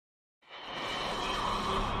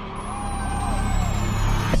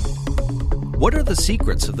What are the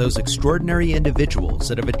secrets of those extraordinary individuals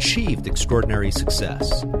that have achieved extraordinary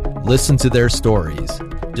success? Listen to their stories,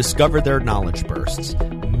 discover their knowledge bursts,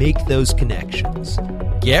 make those connections.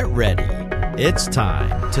 Get ready. It's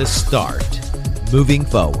time to start moving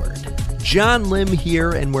forward. John Lim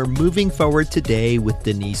here, and we're moving forward today with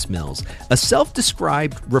Denise Mills, a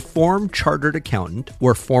self-described reformed chartered accountant,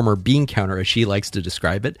 or former bean counter as she likes to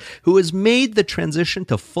describe it, who has made the transition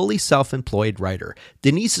to fully self-employed writer.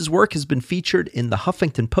 Denise's work has been featured in the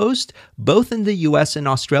Huffington Post, both in the US and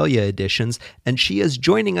Australia editions, and she is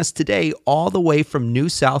joining us today all the way from New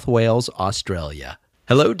South Wales, Australia.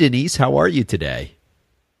 Hello, Denise. How are you today?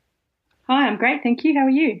 Hi, I'm great. Thank you. How are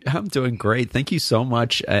you? I'm doing great. Thank you so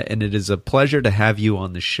much. And it is a pleasure to have you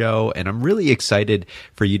on the show. And I'm really excited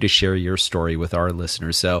for you to share your story with our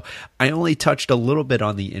listeners. So I only touched a little bit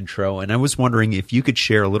on the intro, and I was wondering if you could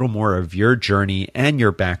share a little more of your journey and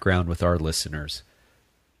your background with our listeners.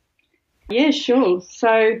 Yeah, sure.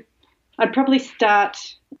 So I'd probably start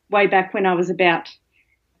way back when I was about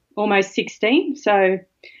almost 16. So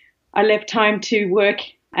I left home to work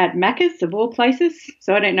at Macca's, of all places.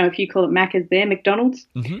 So I don't know if you call it Macca's there, McDonald's.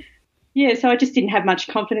 Mm-hmm. Yeah, so I just didn't have much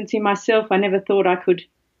confidence in myself. I never thought I could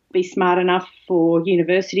be smart enough for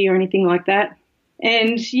university or anything like that.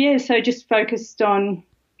 And, yeah, so just focused on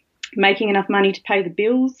making enough money to pay the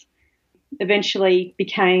bills. Eventually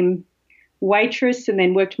became waitress and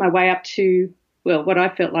then worked my way up to, well, what I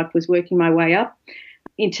felt like was working my way up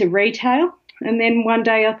into retail. And then one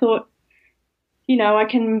day I thought, you know,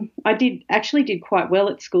 I did quite well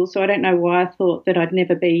at school, so I don't know why I thought that I'd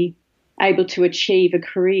never be able to achieve a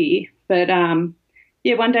career. But,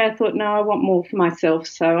 one day I thought, no, I want more for myself.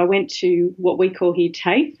 So I went to what we call here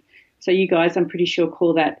TAFE. So you guys, I'm pretty sure,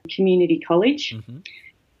 call that community college. Mm-hmm.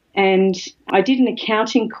 And I did an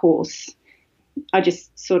accounting course. I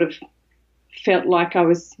just sort of felt like I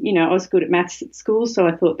was good at maths at school, so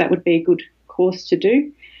I thought that would be a good course to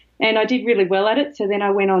do. And I did really well at it. So then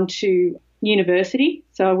I went on to university.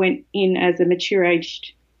 So I went in as a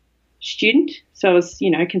mature-aged student. So I was,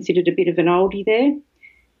 considered a bit of an oldie there.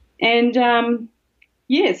 And,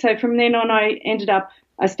 so from then on I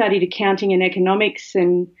studied accounting and economics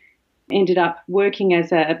and ended up working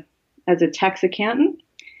as a tax accountant.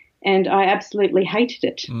 And I absolutely hated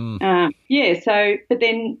it. But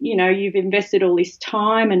then, you've invested all this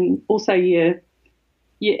time and also your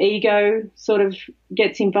ego sort of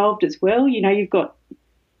gets involved as well. You've got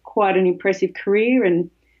quite an impressive career,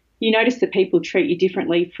 and you notice that people treat you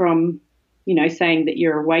differently from, saying that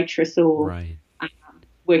you're a waitress or right.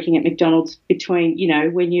 Working at McDonald's between,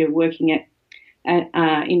 when you're working in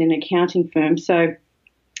an accounting firm. So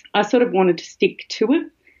I sort of wanted to stick to it.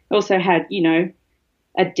 I also had, a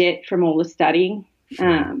debt from all the studying.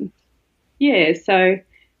 So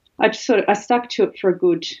I stuck to it for a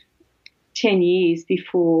good 10 years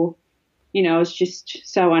before, I was just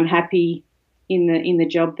so unhappy in the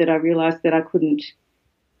job that I realised that I couldn't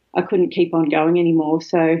keep on going anymore.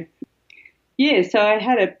 So I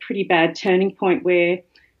had a pretty bad turning point where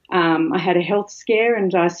I had a health scare, and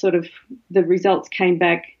the results came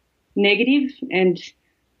back negative, and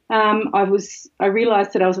I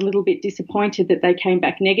realised that I was a little bit disappointed that they came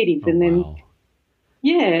back negative. So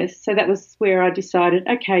that was where I decided,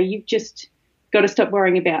 okay, you've just got to stop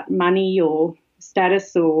worrying about money or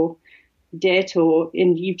status or debt,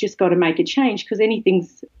 and you've just got to make a change, because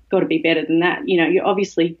anything's got to be better than that. You're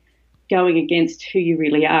obviously going against who you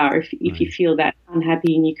really are if you feel that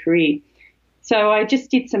unhappy in your career. So I just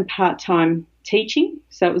did some part-time teaching.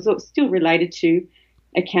 So it was still related to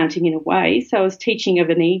accounting in a way. So I was teaching of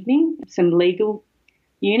an evening, some legal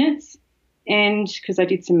units, and because I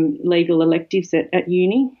did some legal electives at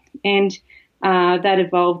uni, and that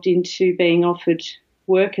evolved into being offered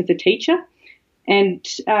work as a teacher. And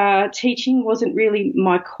teaching wasn't really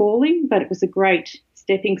my calling, but it was a great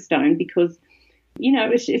stepping stone because,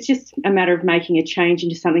 it's just a matter of making a change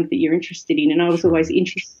into something that you're interested in. And I was always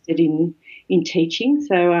interested in teaching.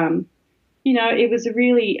 So, it was a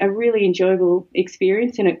really enjoyable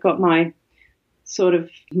experience, and it got my sort of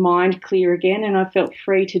mind clear again, and I felt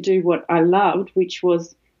free to do what I loved, which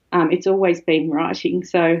was it's always been writing.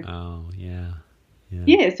 So, so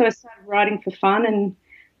I started writing for fun, and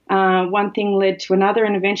one thing led to another,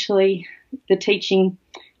 and eventually the teaching,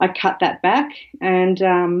 I cut that back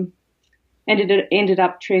and ended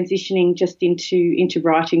up transitioning just into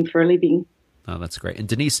writing for a living. Oh, that's great. And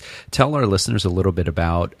Denise, tell our listeners a little bit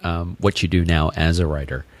about what you do now as a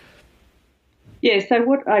writer. Yeah, so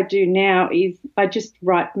what I do now is I just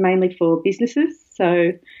write mainly for businesses,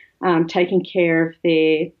 so taking care of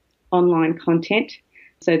their online content,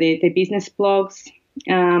 so their business blogs.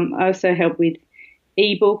 I also help with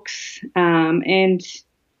ebooks, and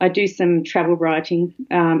I do some travel writing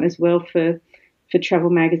as well for travel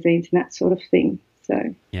magazines and that sort of thing.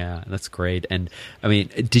 So yeah, that's great. And I mean,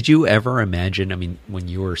 did you ever imagine, I mean, when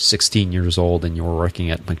you were 16 years old and you were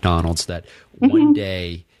working at McDonald's, that one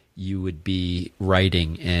day you would be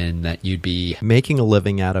writing and that you'd be making a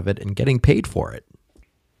living out of it and getting paid for it?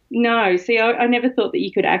 No, see, I never thought that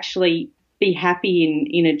you could actually be happy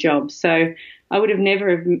in a job. So I would have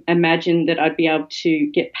never imagined that I'd be able to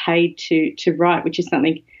get paid to write, which is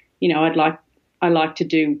something, I like to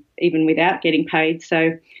do even without getting paid.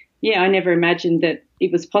 So yeah, I never imagined that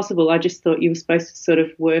it was possible. I just thought you were supposed to sort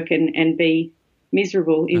of work and be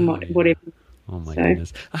miserable in whatever. Oh my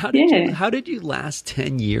goodness! How did you last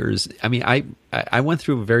 10 years? I mean, I went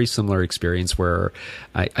through a very similar experience where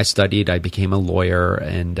I studied, I became a lawyer,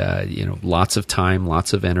 and lots of time,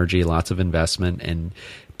 lots of energy, lots of investment, and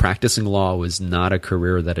practicing law was not a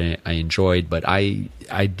career that I enjoyed. But I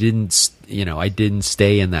didn't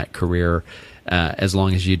stay in that career as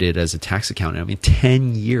long as you did as a tax accountant. I mean,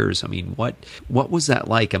 10 years. I mean, what was that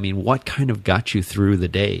like? I mean, what kind of got you through the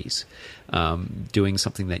days? Doing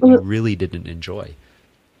something that you really didn't enjoy?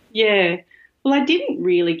 Yeah. Well, I didn't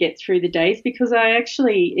really get through the days because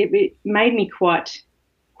it made me quite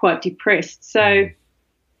depressed. So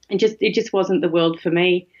it just wasn't the world for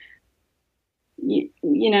me.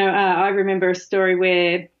 I remember a story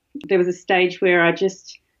where there was a stage where I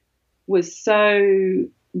just was so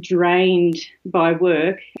drained by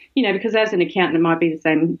work, because as an accountant, it might be the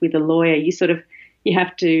same with a lawyer. You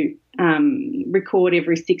have to record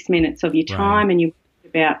every 6 minutes of your time, right, and you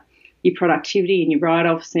think about your productivity and your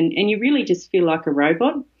write-offs, and you really just feel like a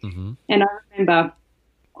robot. Mm-hmm. And I remember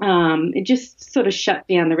it just sort of shut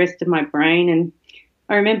down the rest of my brain. And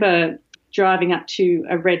I remember driving up to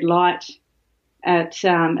a red light at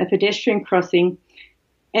a pedestrian crossing,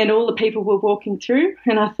 and all the people were walking through,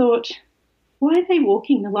 and I thought, why are they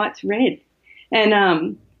walking? The light's red. And,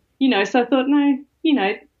 so I thought, no,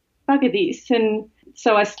 bugger this. And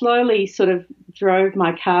so I slowly sort of drove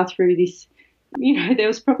my car through this, there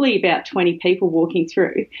was probably about 20 people walking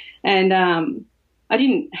through, and I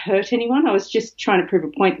didn't hurt anyone. I was just trying to prove a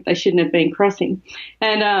point that they shouldn't have been crossing.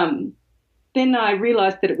 And then I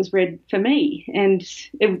realised that it was red for me, and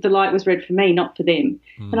the light was red for me, not for them.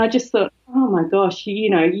 And I just thought, oh my gosh,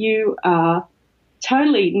 you are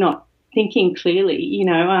totally not thinking clearly,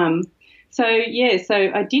 So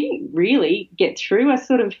I didn't really get through.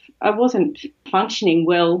 I wasn't functioning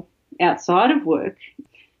well outside of work.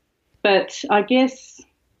 But I guess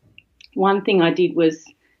one thing I did was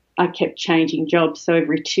I kept changing jobs. So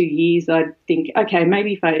every 2 years I'd think, okay,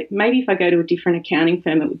 maybe if I go to a different accounting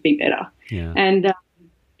firm, it would be better. Yeah. And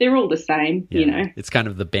they're all the same, It's kind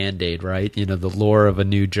of the Band-Aid, right? The lure of a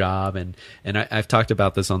new job. And I've talked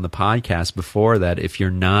about this on the podcast before, that if you're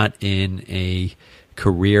not in a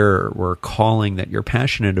career or calling that you're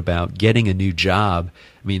passionate about, getting a new job,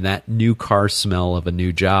 I mean, that new car smell of a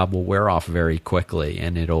new job will wear off very quickly,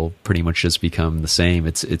 and it'll pretty much just become the same.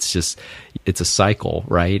 It's a cycle,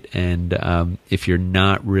 right? And if you're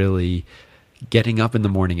not really getting up in the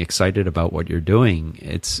morning excited about what you're doing,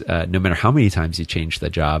 it's no matter how many times you change the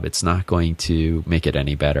job, it's not going to make it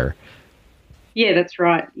any better. Yeah, that's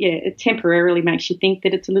right. Yeah, it temporarily makes you think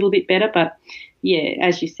that it's a little bit better, but yeah,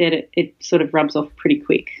 as you said, it sort of rubs off pretty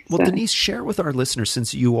quick. Well, Denise, share with our listeners,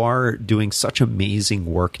 since you are doing such amazing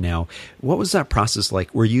work now, what was that process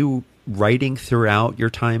like? Were you writing throughout your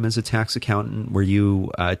time as a tax accountant? Were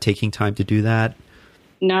you taking time to do that?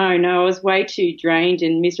 No, I was way too drained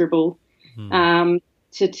and miserable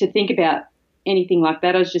to think about anything like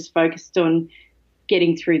that. I was just focused on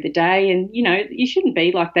getting through the day, and you shouldn't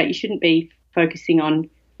be like that. You shouldn't be focusing on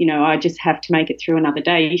I just have to make it through another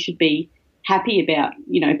day. You should be happy about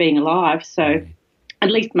being alive, so at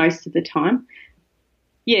least most of the time.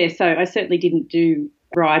 So I certainly didn't do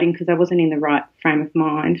writing because I wasn't in the right frame of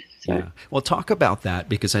mind. Well, talk about that,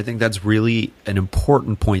 because I think that's really an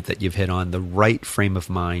important point that you've hit on, the right frame of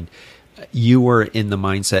mind. You were in the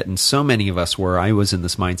mindset, and so many of us were, I was in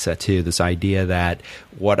this mindset too, this idea that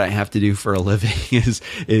what I have to do for a living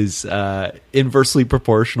is inversely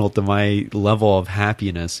proportional to my level of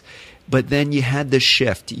happiness. But then you had this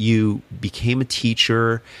shift. You became a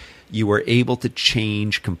teacher. You were able to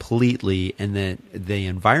change completely, and then the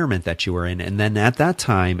environment that you were in. And then at that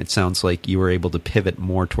time, it sounds like you were able to pivot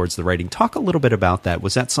more towards the writing. Talk a little bit about that.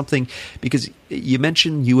 Was that something, because you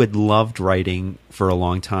mentioned you had loved writing for a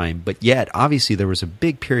long time, but yet obviously there was a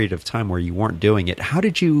big period of time where you weren't doing it. How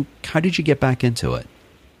did you get back into it?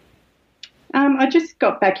 I just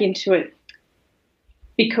got back into it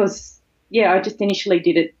because, I just initially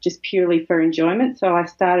did it just purely for enjoyment. So I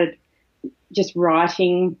started just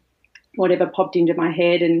writing whatever popped into my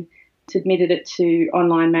head and submitted it to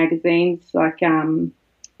online magazines like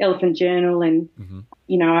Elephant Journal, and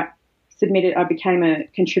I became a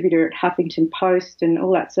contributor at Huffington Post and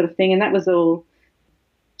all that sort of thing, and that was all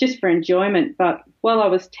just for enjoyment. But while I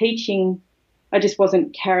was teaching, I just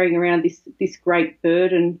wasn't carrying around this great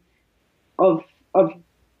burden of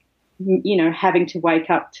having to wake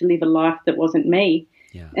up to live a life that wasn't me.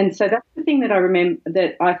 Yeah. And so that's the thing that I remember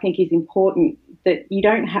that I think is important, that you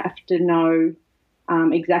don't have to know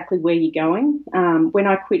exactly where you're going. When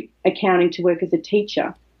I quit accounting to work as a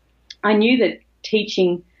teacher, I knew that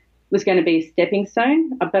teaching was going to be a stepping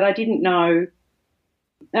stone, but I didn't know,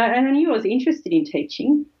 and I knew I was interested in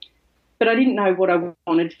teaching, but I didn't know what I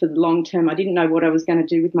wanted for the long term. I didn't know what I was going to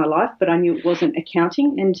do with my life, but I knew it wasn't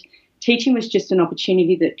accounting, and teaching was just an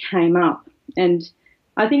opportunity that came up. And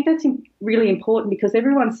I think that's really important, because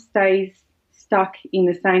everyone stays stuck in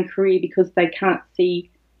the same career because they can't see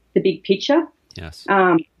the big picture. Yes.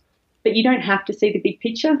 But you don't have to see the big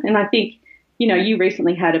picture. And I think, you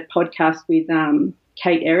recently had a podcast with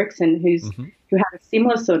Kate Erickson, who had a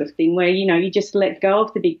similar sort of thing where, you just let go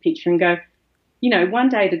of the big picture and go, one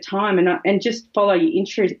day at a time, and just follow your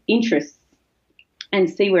interests and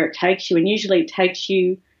see where it takes you. And usually it takes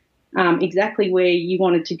you exactly where you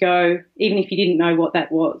wanted to go, even if you didn't know what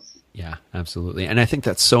that was. Yeah, absolutely. And I think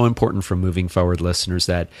that's so important for moving forward listeners,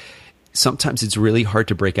 that sometimes it's really hard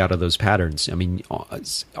to break out of those patterns. I mean,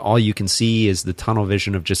 all you can see is the tunnel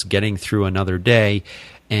vision of just getting through another day.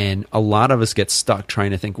 And a lot of us get stuck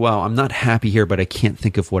trying to think, well, I'm not happy here, but I can't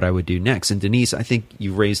think of what I would do next. And Denise, I think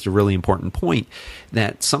you raised a really important point,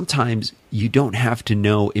 that sometimes you don't have to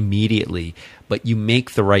know immediately, but you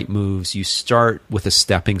make the right moves. You start with a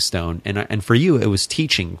stepping stone. And for you, it was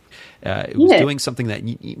teaching. It was doing something that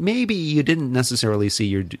maybe you didn't necessarily see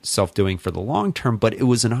yourself doing for the long term, but it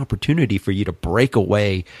was an opportunity for you to break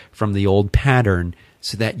away from the old pattern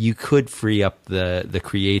so that you could free up the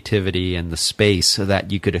creativity and the space so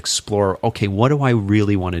that you could explore, okay, what do I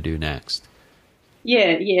really want to do next?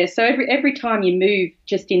 Yeah. So every time you move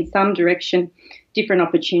just in some direction, different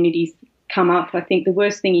opportunities come up. I think the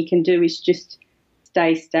worst thing you can do is just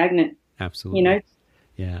stay stagnant. Absolutely.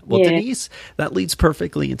 Yeah. Well, Denise, that leads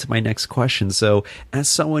perfectly into my next question. So as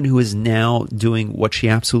someone who is now doing what she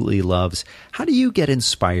absolutely loves, how do you get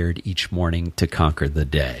inspired each morning to conquer the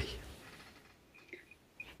day?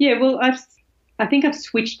 Yeah, well, I think I've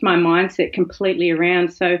switched my mindset completely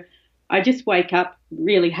around. So I just wake up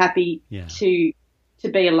really happy to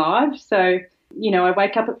be alive. So, I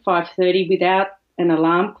wake up at 5:30 without an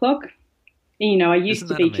alarm clock. And, I used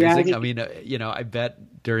to be drowsy. I mean, I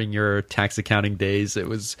bet during your tax accounting days, it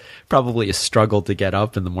was probably a struggle to get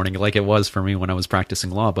up in the morning, like it was for me when I was practicing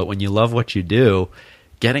law. But when you love what you do,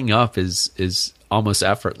 getting up is almost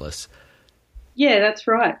effortless. Yeah, that's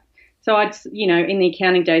right. So in the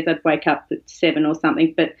accounting days, I'd wake up at 7 or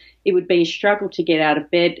something, but it would be a struggle to get out of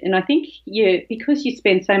bed. And I think because you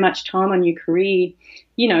spend so much time on your career,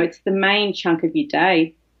 it's the main chunk of your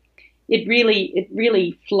day. It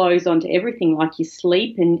really flows onto everything, like your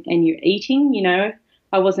sleep and your eating.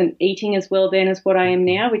 I wasn't eating as well then as what I am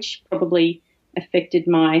now, which probably affected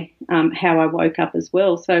my how I woke up as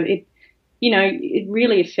well. So it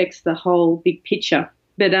really affects the whole big picture.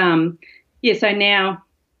 But so now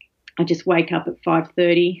I just wake up at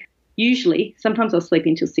 5:30. Usually, sometimes I'll sleep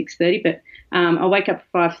until 6:30, but I'll wake up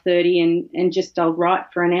at 5:30 and just I'll write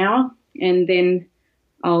for an hour, and then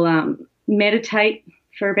I'll meditate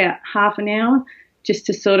for about half an hour just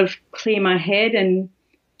to sort of clear my head and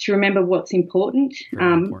to remember what's important.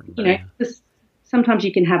 Because sometimes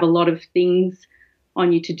you can have a lot of things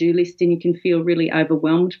on your to-do list and you can feel really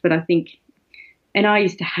overwhelmed, but I think, and I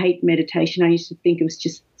used to hate meditation. I used to think it was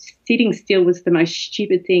just sitting still was the most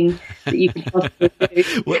stupid thing that you could possibly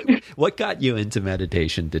do. What got you into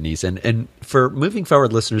meditation, Denise? And for moving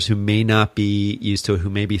forward listeners who may not be used to it, who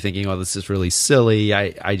may be thinking, oh, this is really silly,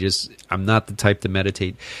 I'm not the type to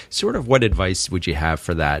meditate. Sort of what advice would you have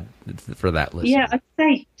for that listener? Yeah, I'd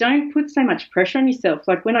say don't put so much pressure on yourself.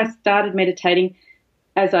 Like when I started meditating,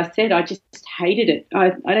 as I said, I just hated it. I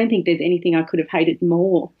don't think there's anything I could have hated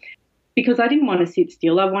more, because I didn't want to sit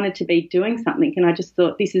still. I wanted to be doing something, and I just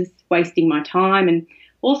thought this is wasting my time. And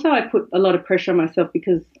also I put a lot of pressure on myself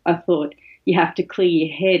because I thought you have to clear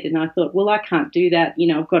your head, and I thought, well, I can't do that.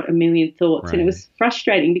 I've got a million thoughts. Right. And it was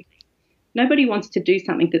frustrating because nobody wants to do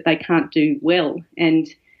something that they can't do well. And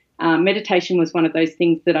meditation was one of those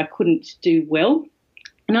things that I couldn't do well,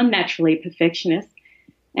 and I'm naturally a perfectionist.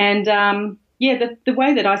 And, the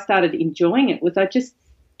way that I started enjoying it was I just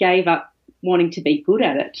gave up wanting to be good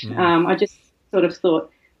at it. I just sort of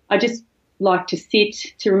thought, I just like to sit,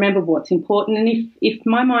 to remember what's important. And if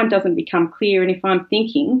my mind doesn't become clear and if I'm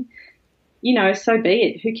thinking, so be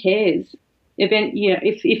it. Who cares?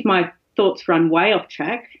 If my thoughts run way off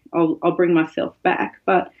track, I'll bring myself back.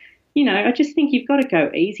 But, I just think you've got to go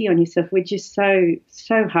easy on yourself. We're just so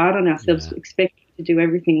hard on ourselves, expecting to do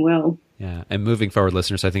everything well. Yeah. And moving forward,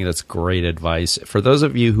 listeners, I think that's great advice. For those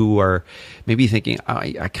of you who are maybe thinking,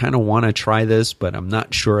 I kind of want to try this, but I'm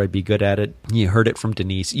not sure I'd be good at it. You heard it from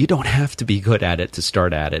Denise. You don't have to be good at it to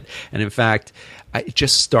start at it. And in fact,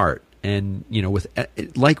 just start. And,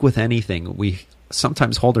 with anything, we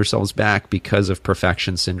sometimes hold ourselves back because of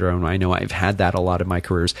perfection syndrome. I know I've had that a lot in my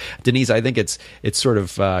careers. Denise, I think it sort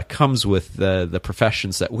of comes with the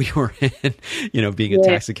professions that we were in, being a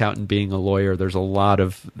tax accountant, being a lawyer. There's a lot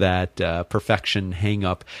of that perfection hang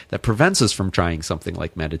up that prevents us from trying something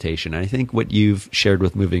like meditation. And I think what you've shared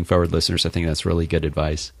with Moving Forward listeners, I think that's really good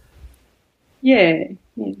advice. Yeah.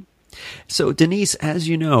 So, Denise, as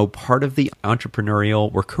you know, part of the entrepreneurial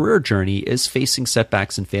or career journey is facing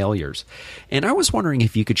setbacks and failures. And I was wondering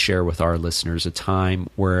if you could share with our listeners a time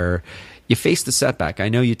where you faced a setback. I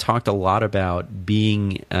know you talked a lot about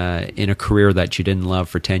being in a career that you didn't love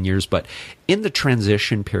for 10 years, but in the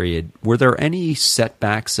transition period, were there any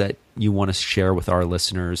setbacks that you want to share with our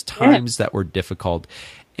listeners, times that were difficult?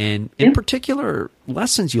 And in particular,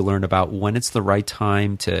 lessons you learned about when it's the right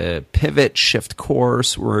time to pivot, shift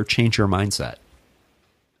course, or change your mindset.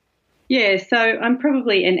 Yeah, so I'm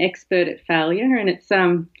probably an expert at failure, and it's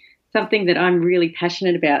something that I'm really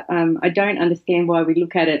passionate about. I don't understand why we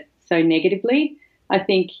look at it so negatively. I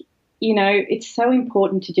think, it's so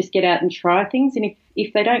important to just get out and try things. And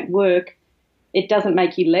if they don't work, it doesn't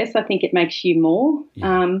make you less. I think it makes you more.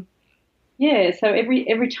 So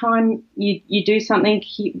every time you do something,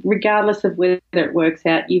 regardless of whether it works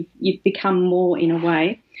out, you've become more in a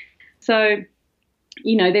way. So,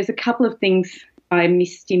 there's a couple of things I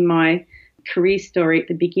missed in my career story at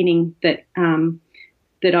the beginning that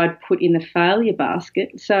I'd put in the failure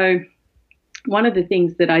basket. So one of the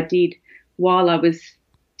things that I did while I was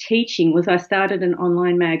teaching was I started an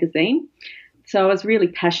online magazine. So I was really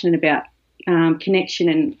passionate about connection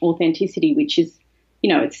and authenticity, which is,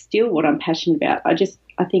 it's still what I'm passionate about.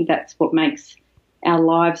 I think that's what makes our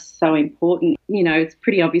lives so important. It's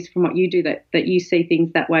pretty obvious from what you do that you see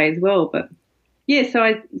things that way as well. But yeah, so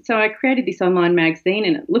I created this online magazine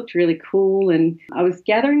and it looked really cool and I was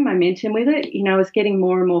gathering momentum with it. I was getting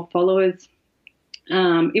more and more followers.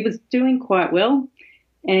 It was doing quite well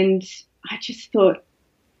and I just thought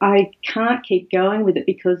I can't keep going with it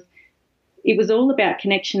because it was all about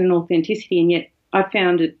connection and authenticity, and yet I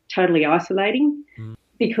found it totally isolating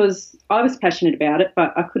because I was passionate about it,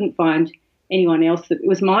 but I couldn't find anyone else. It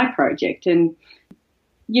was my project and,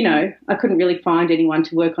 I couldn't really find anyone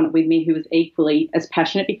to work on it with me who was equally as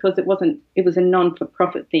passionate because it was a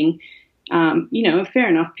non-for-profit thing. Fair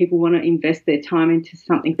enough, people want to invest their time into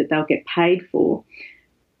something that they'll get paid for,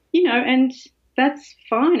 and that's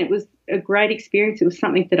fine. It was a great experience. It was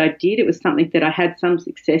something that I did. It was something that I had some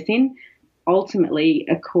success in. Ultimately,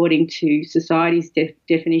 according to society's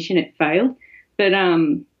definition, it failed. But,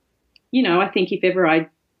 I think if ever I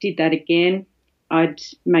did that again, I'd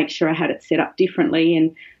make sure I had it set up differently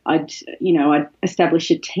and I'd establish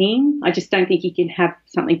a team. I just don't think you can have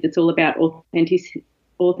something that's all about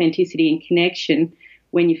authenticity and connection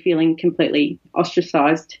when you're feeling completely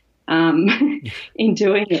ostracized in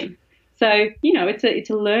doing it. So, it's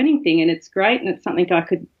a learning thing and it's great and it's something I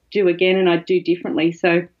could do again and I'd do differently.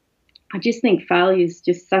 So I just think failure is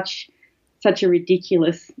just such a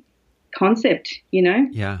ridiculous concept,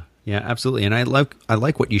 Yeah, absolutely. And I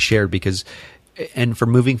like what you shared because, and for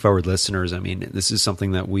Moving Forward listeners, I mean, this is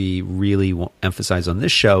something that we really emphasize on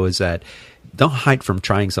this show is that don't hide from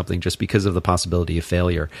trying something just because of the possibility of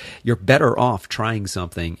failure. You're better off trying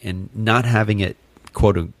something and not having it,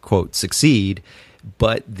 quote unquote, succeed.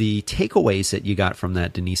 But the takeaways that you got from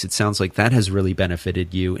that, Denise, it sounds like that has really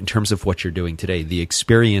benefited you in terms of what you're doing today. The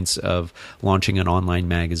experience of launching an online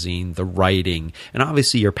magazine, the writing, and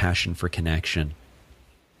obviously your passion for connection.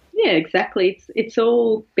 Yeah, exactly. It's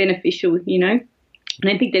all beneficial, And I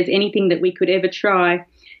don't think there's anything that we could ever try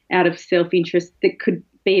out of self-interest that could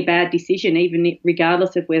be a bad decision, even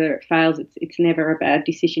regardless of whether it fails. It's never a bad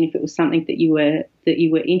decision if it was something that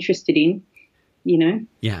you were interested in.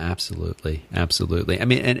 Yeah, absolutely. I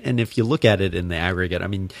mean, and if you look at it in the aggregate, I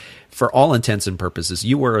mean, for all intents and purposes,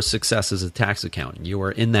 you were a success as a tax accountant. You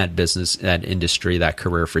were in that business, that industry, that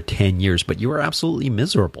career for 10 years, but you were absolutely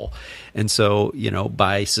miserable. And so,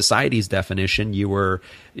 by society's definition, you were,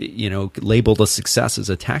 labeled a success as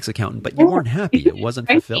a tax accountant, but you weren't happy. It wasn't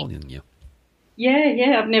fulfilling you.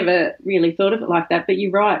 Yeah. I've never really thought of it like that, but you're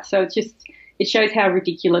right. So it's just it shows how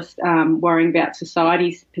ridiculous worrying about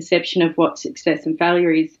society's perception of what success and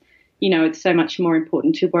failure is. It's so much more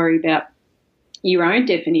important to worry about your own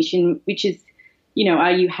definition, which is,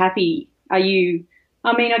 are you happy? I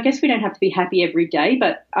guess we don't have to be happy every day,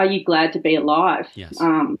 but are you glad to be alive? Yes.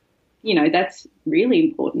 That's really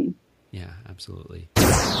important. Yeah, absolutely.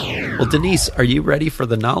 Well, Denise, are you ready for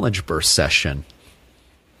the Knowledge Burst session?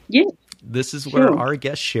 Yeah. This is where our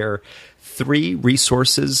guests share 3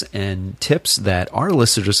 resources and tips that our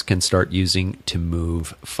listeners can start using to move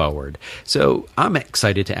forward. So I'm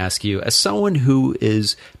excited to ask you, as someone who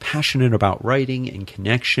is passionate about writing and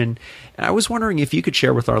connection, I was wondering if you could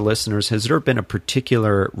share with our listeners, has there been a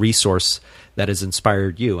particular resource that has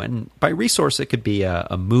inspired you? And by resource, it could be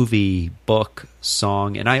a movie, book,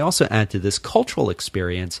 song, and I also add to this cultural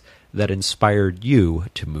experience that inspired you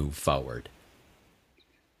to move forward.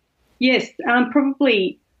 Yes,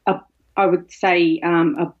 probably I would say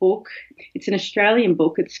a book. It's an Australian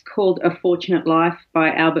book. It's called A Fortunate Life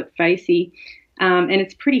by Albert Facey, and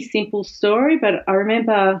it's a pretty simple story, but I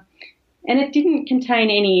remember, and it didn't contain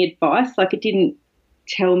any advice, like it didn't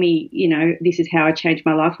tell me, this is how I changed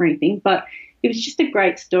my life or anything, but it was just a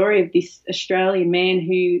great story of this Australian man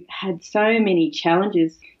who had so many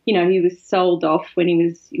challenges. He was sold off when he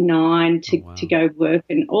was 9 to go work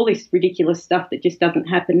and all this ridiculous stuff that just doesn't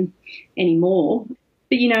happen anymore.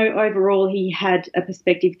 But, overall he had a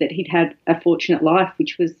perspective that he'd had a fortunate life,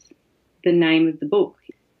 which was the name of the book.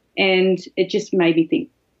 And it just made me think,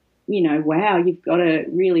 wow, you've got to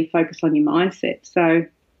really focus on your mindset. So,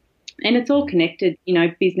 and it's all connected,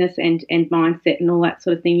 business and mindset and all that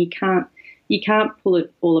sort of thing. You can't pull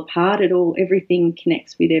it all apart at all. Everything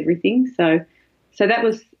connects with everything. So that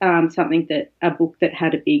was a book that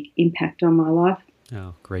had a big impact on my life.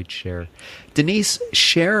 Oh, great share. Denise,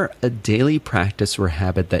 share a daily practice or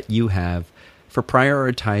habit that you have for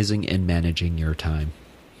prioritizing and managing your time.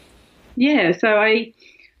 Yeah, so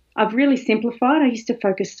I've really simplified. I used to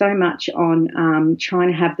focus so much on trying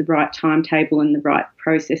to have the right timetable and the right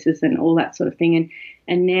processes and all that sort of thing.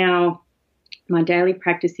 And now my daily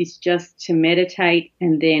practice is just to meditate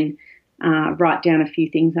and then write down a few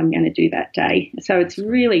things I'm going to do that day. So it's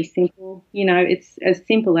really simple. It's as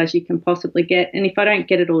simple as you can possibly get. And if I don't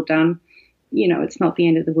get it all done, it's not the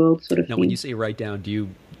end of the world sort of thing. Now, when you say write down, do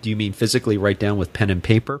you mean physically write down with pen and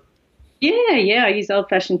paper? Yeah. I use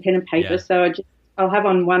old-fashioned pen and paper. Yeah. So I'll have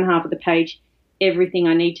on one half of the page everything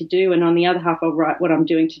I need to do, and on the other half I'll write what I'm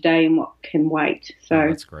doing today and what can wait. So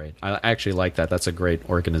that's great. I actually like that. That's a great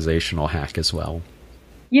organizational hack as well.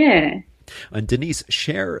 Yeah. And Denise,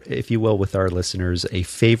 share, if you will, with our listeners a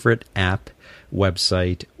favorite app,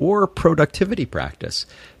 website, or productivity practice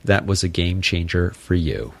that was a game changer for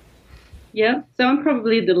you. Yeah, so I'm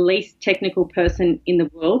probably the least technical person in the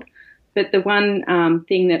world, but the one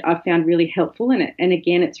thing that I found really helpful, and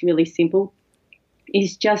again, it's really simple,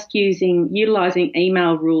 is just utilizing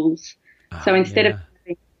email rules. So instead of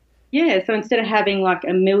having like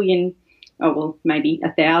maybe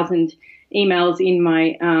 1,000 emails in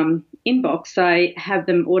my inbox, I have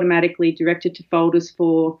them automatically directed to folders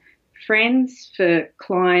for friends, for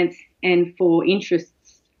clients, and for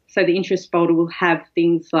interests. So the interest folder will have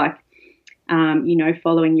things like,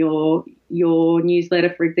 following your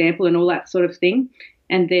newsletter, for example, and all that sort of thing.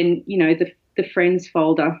 And then, the friends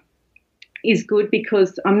folder is good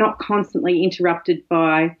because I'm not constantly interrupted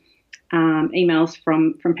by emails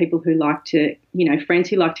from people who like to, friends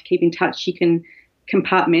who like to keep in touch. You can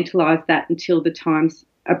compartmentalize that until the time's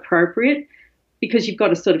appropriate because you've got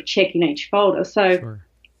to sort of check in each folder. So sure.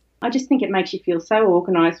 I just think it makes you feel so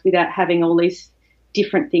organised without having all these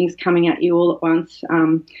different things coming at you all at once.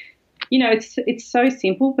 It's so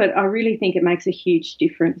simple, but I really think it makes a huge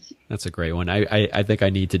difference. That's a great one. I think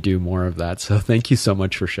I need to do more of that. So thank you so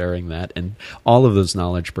much for sharing that. And all of those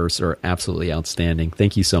knowledge bursts are absolutely outstanding.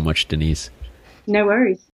 Thank you so much, Denise. No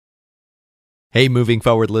worries. Hey, Moving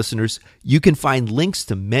Forward listeners, you can find links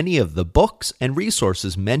to many of the books and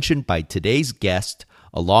resources mentioned by today's guest,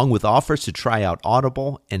 along with offers to try out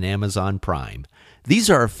Audible and Amazon Prime. These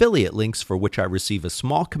are affiliate links for which I receive a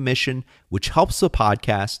small commission, which helps the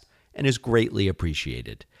podcast and is greatly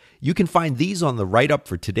appreciated. You can find these on the write-up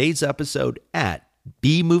for today's episode at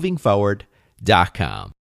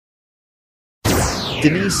bemovingforward.com.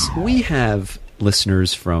 Denise, we have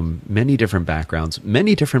listeners from many different backgrounds,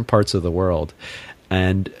 many different parts of the world,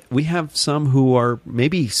 and we have some who are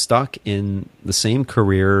maybe stuck in the same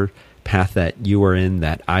career path that you were in,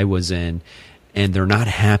 that I was in, and they're not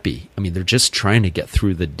happy. I mean, they're just trying to get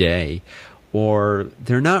through the day, or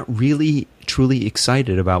they're not really truly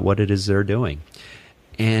excited about what it is they're doing.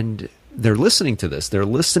 And they're listening to this. They're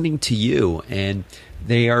listening to you, and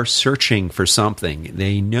They are searching for something.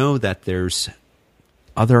 They know that there's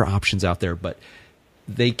other options out there, but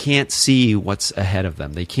they can't see what's ahead of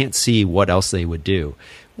them. They can't see what else they would do.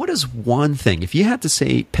 What is one thing, if you had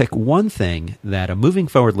to pick one thing that a Moving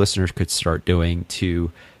Forward listener could start doing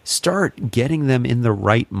to start getting them in the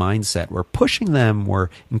right mindset, we're pushing them, we're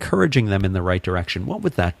encouraging them in the right direction, what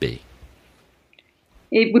would that be?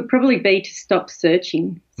 It would probably be to stop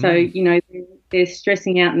searching. So, they're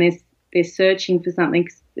stressing out and they're searching for something.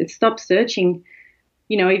 Stop searching,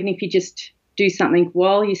 even if you just do something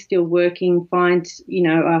while you're still working, find,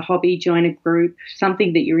 a hobby, join a group,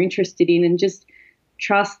 something that you're interested in, and just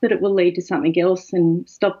trust that it will lead to something else, and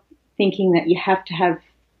stop thinking that you have to have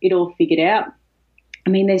it all figured out. I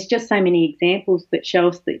mean, there's just so many examples that show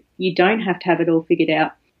us that you don't have to have it all figured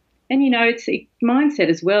out. And, it's a mindset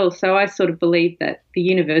as well. So I sort of believe that the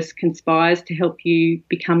universe conspires to help you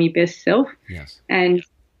become your best self. Yes. And,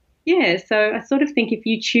 so I sort of think if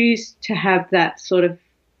you choose to have that sort of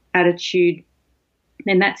attitude,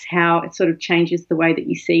 then that's how it sort of changes the way that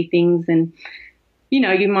you see things. And,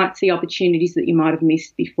 you might see opportunities that you might have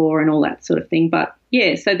missed before and all that sort of thing. But,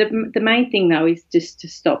 so the main thing, though, is just to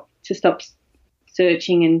stop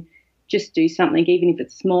searching and just do something, even if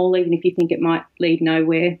it's small, even if you think it might lead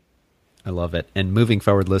nowhere. I love it. And Moving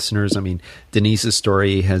Forward listeners, Denise's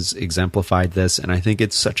story has exemplified this, and I think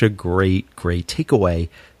it's such a great takeaway.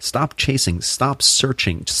 Stop chasing, stop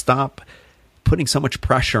searching, stop putting so much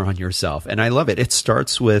pressure on yourself. And I love it. It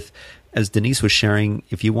starts with, as Denise was sharing,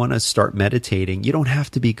 if you want to start meditating, you don't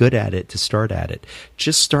have to be good at it to start at it.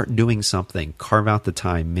 Just start doing something. Carve out the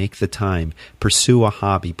time, make the time, pursue a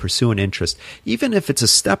hobby, pursue an interest. Even if it's a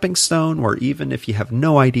stepping stone, or even if you have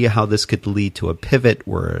no idea how this could lead to a pivot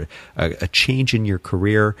or a change in your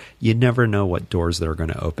career, you never know what doors they're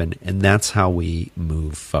going to open. And that's how we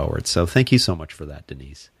move forward. So thank you so much for that,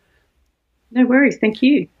 Denise. No worries. Thank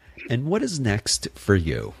you. And what is next for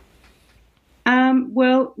you?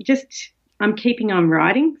 I'm keeping on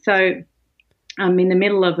writing. So I'm in the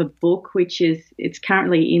middle of a book, it's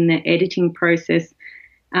currently in the editing process.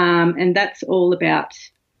 And that's all about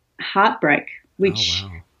heartbreak, which,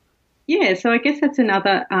 oh, wow. So I guess that's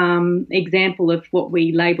another example of what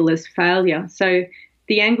we label as failure. So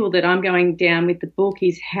the angle that I'm going down with the book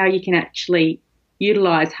is how you can actually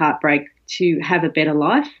utilize heartbreak to have a better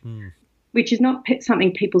life. Which is not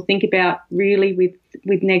something people think about really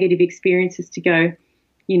with negative experiences, to go,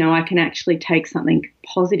 I can actually take something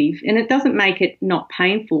positive. And it doesn't make it not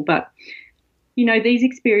painful, but, these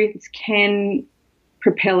experiences can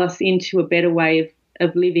propel us into a better way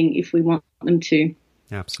of living if we want them to.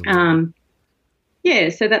 Absolutely.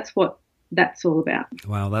 So that's what that's all about.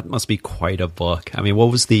 Wow, that must be quite a book.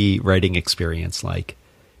 What was the writing experience like?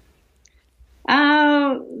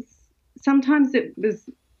 Sometimes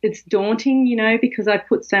it's daunting, because I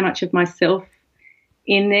put so much of myself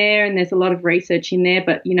in there, and there's a lot of research in there,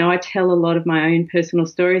 but, I tell a lot of my own personal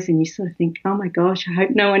stories, and you sort of think, oh my gosh, I hope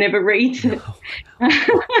no one ever reads it.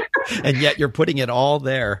 And yet you're putting it all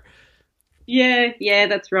there. Yeah,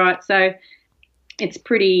 that's right. So it's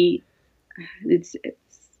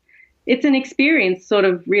it's an experience sort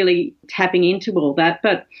of really tapping into all that,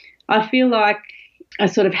 but I feel like I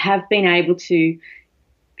sort of have been able to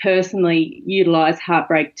personally utilize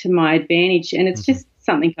heartbreak to my advantage, and it's just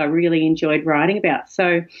something I really enjoyed writing about.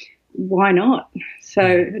 So why not?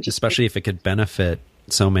 So especially if it could benefit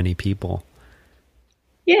so many people.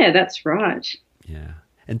 Yeah, that's right. Yeah.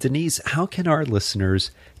 And Denise, how can our listeners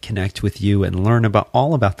connect with you and learn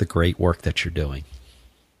all about the great work that you're doing?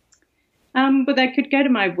 But they could go to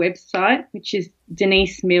my website, which is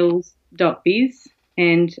denisemills.biz,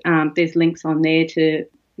 and there's links on there to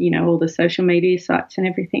all the social media sites and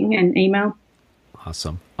everything, and email.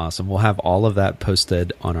 Awesome. We'll have all of that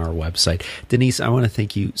posted on our website. Denise, I want to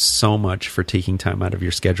thank you so much for taking time out of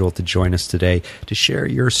your schedule to join us today to share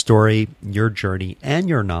your story, your journey, and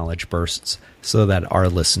your knowledge bursts so that our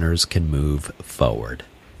listeners can move forward.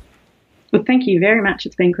 Well, thank you very much.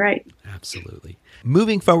 It's been great. Absolutely.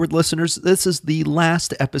 Moving forward, listeners, this is the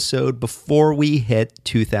last episode before we hit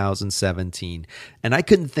 2017. And I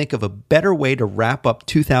couldn't think of a better way to wrap up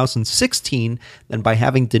 2016 than by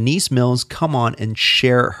having Denise Mills come on and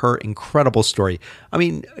share her incredible story.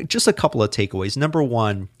 Just a couple of takeaways. Number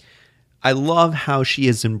one, I love how she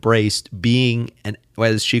has embraced being,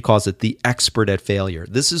 as she calls it, the expert at failure.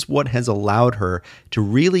 This is what has allowed her to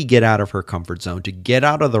really get out of her comfort zone, to get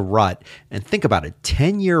out of the rut. And think about it,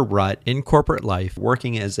 10-year rut in corporate life,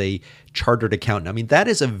 working as a chartered accountant. That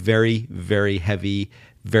is a very, very heavy,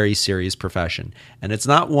 very serious profession. And it's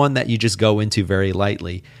not one that you just go into very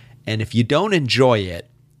lightly. And if you don't enjoy it,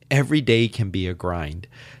 every day can be a grind.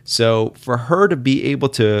 So for her to be able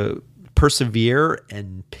to persevere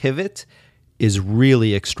and pivot is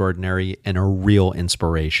really extraordinary and a real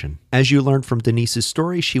inspiration. As you learned from Denise's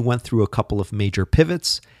story, she went through a couple of major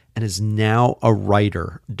pivots and is now a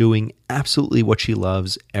writer doing absolutely what she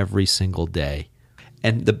loves every single day.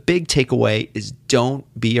 And the big takeaway is don't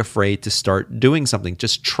be afraid to start doing something.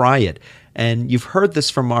 Just try it. And you've heard this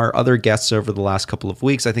from our other guests over the last couple of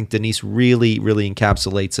weeks. I think Denise really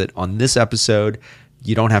encapsulates it on this episode.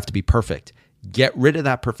 You don't have to be perfect. Get rid of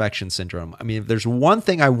that perfection syndrome. I mean, if there's one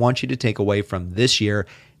thing I want you to take away from this year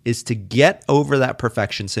is to get over that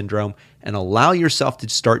perfection syndrome and allow yourself to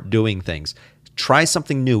start doing things. Try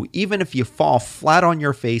something new. Even if you fall flat on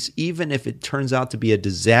your face, even if it turns out to be a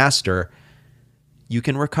disaster, you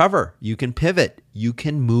can recover, you can pivot, you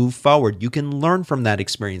can move forward, you can learn from that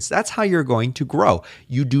experience. That's how you're going to grow.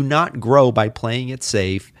 You do not grow by playing it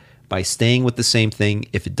safe, by staying with the same thing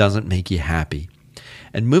if it doesn't make you happy.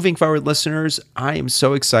 And moving forward, listeners, I am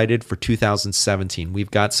so excited for 2017. We've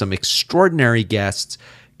got some extraordinary guests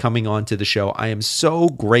coming onto the show. I am so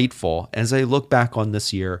grateful as I look back on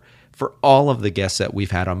this year for all of the guests that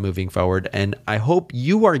we've had on Moving Forward. And I hope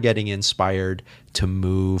you are getting inspired to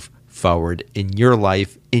move forward in your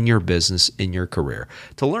life, in your business, in your career.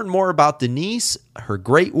 To learn more about Denise, her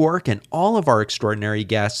great work, and all of our extraordinary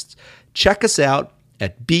guests, check us out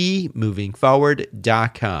at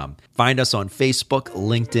bemovingforward.com. Find us on Facebook,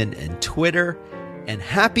 LinkedIn, and Twitter. And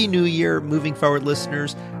Happy New Year, Moving Forward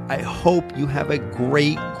listeners. I hope you have a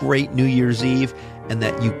great New Year's Eve and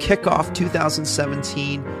that you kick off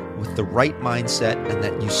 2017 with the right mindset and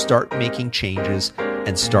that you start making changes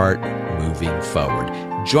and start moving forward.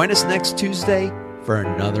 Join us next Tuesday for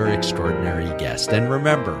another extraordinary guest. And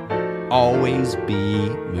remember, always be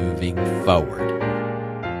moving forward.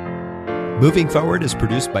 Moving Forward is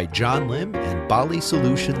produced by John Lim and Bali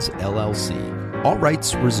Solutions, LLC. All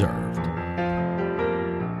rights reserved.